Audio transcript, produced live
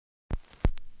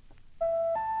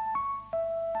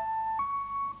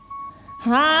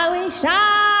I wish I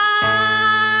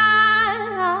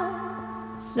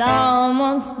had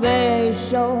someone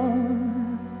special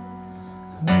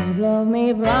who'd love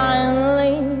me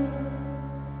blindly,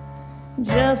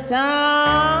 just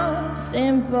how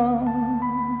simple.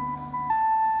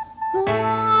 Ooh,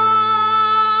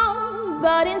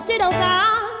 but instead of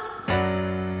that,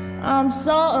 I'm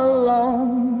so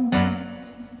alone,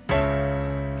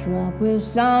 trapped with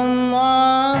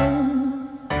someone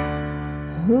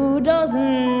who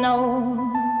doesn't know.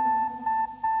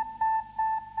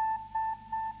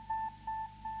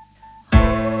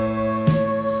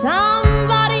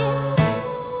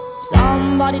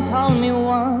 Somebody told me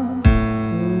once,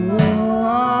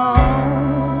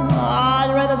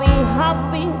 I'd rather be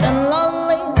happy than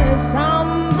lonely with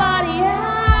somebody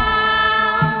else.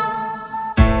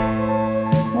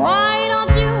 Why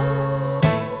don't you?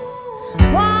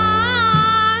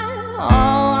 Why?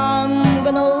 Oh, I'm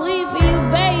gonna leave you,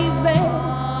 baby.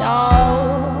 So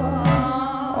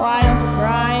why don't you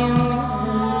cry me?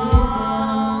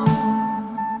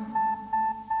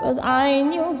 'Cause I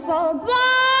knew for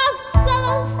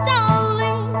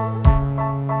darling,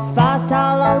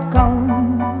 fatal outcome.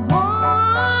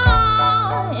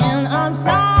 Oh, and I'm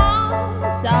sorry,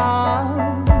 sorry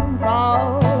for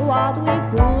what we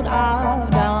could have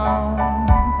done.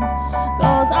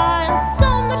 'Cause I had so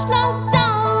much love,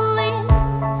 darling,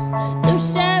 to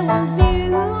share with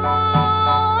you.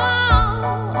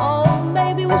 Oh,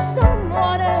 maybe with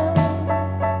someone else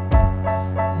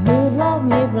who'd love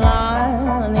me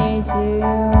blindly too.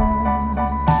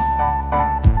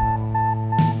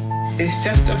 It's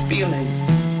just a feeling.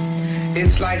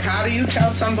 It's like, how do you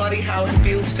tell somebody how it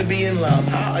feels to be in love?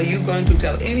 How are you going to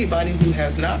tell anybody who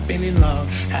has not been in love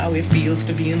how it feels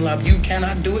to be in love? You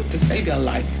cannot do it to save your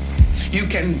life. You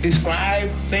can describe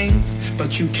things,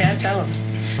 but you can't tell them.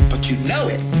 But you know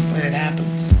it when it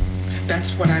happens.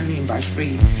 That's what I mean by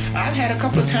free. I've had a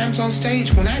couple of times on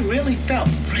stage when I really felt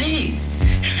free.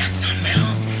 And that's something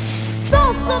else.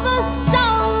 Both of us,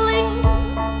 darling,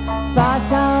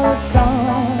 fatal outcome.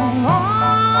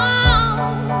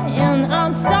 And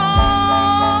I'm so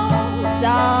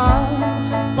sorry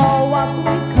for what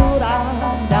we could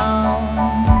have done.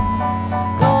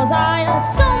 'Cause I had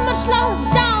so much love,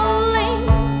 darling,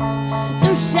 to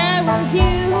share with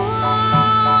you.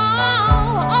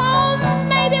 Oh,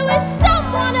 maybe with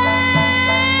someone else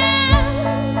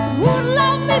who'd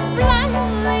love me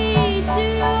blindly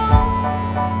too.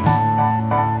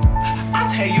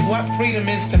 I'll tell you what freedom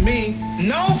is to me.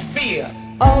 No fear.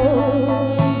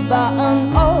 Over and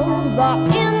over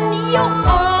in your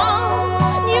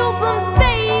arms, newborn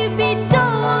baby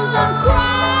doesn't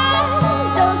cry,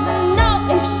 doesn't know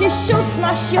if she should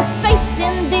smash your face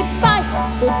in the pie,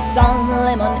 put some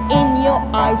lemon in your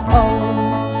eyes.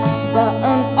 Over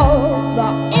and over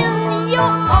in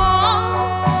your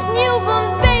arms, newborn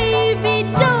baby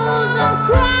doesn't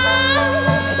cry.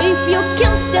 If you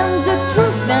can't stand the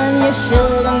truth, then you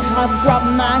shouldn't have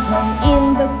grabbed my hand in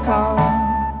the car.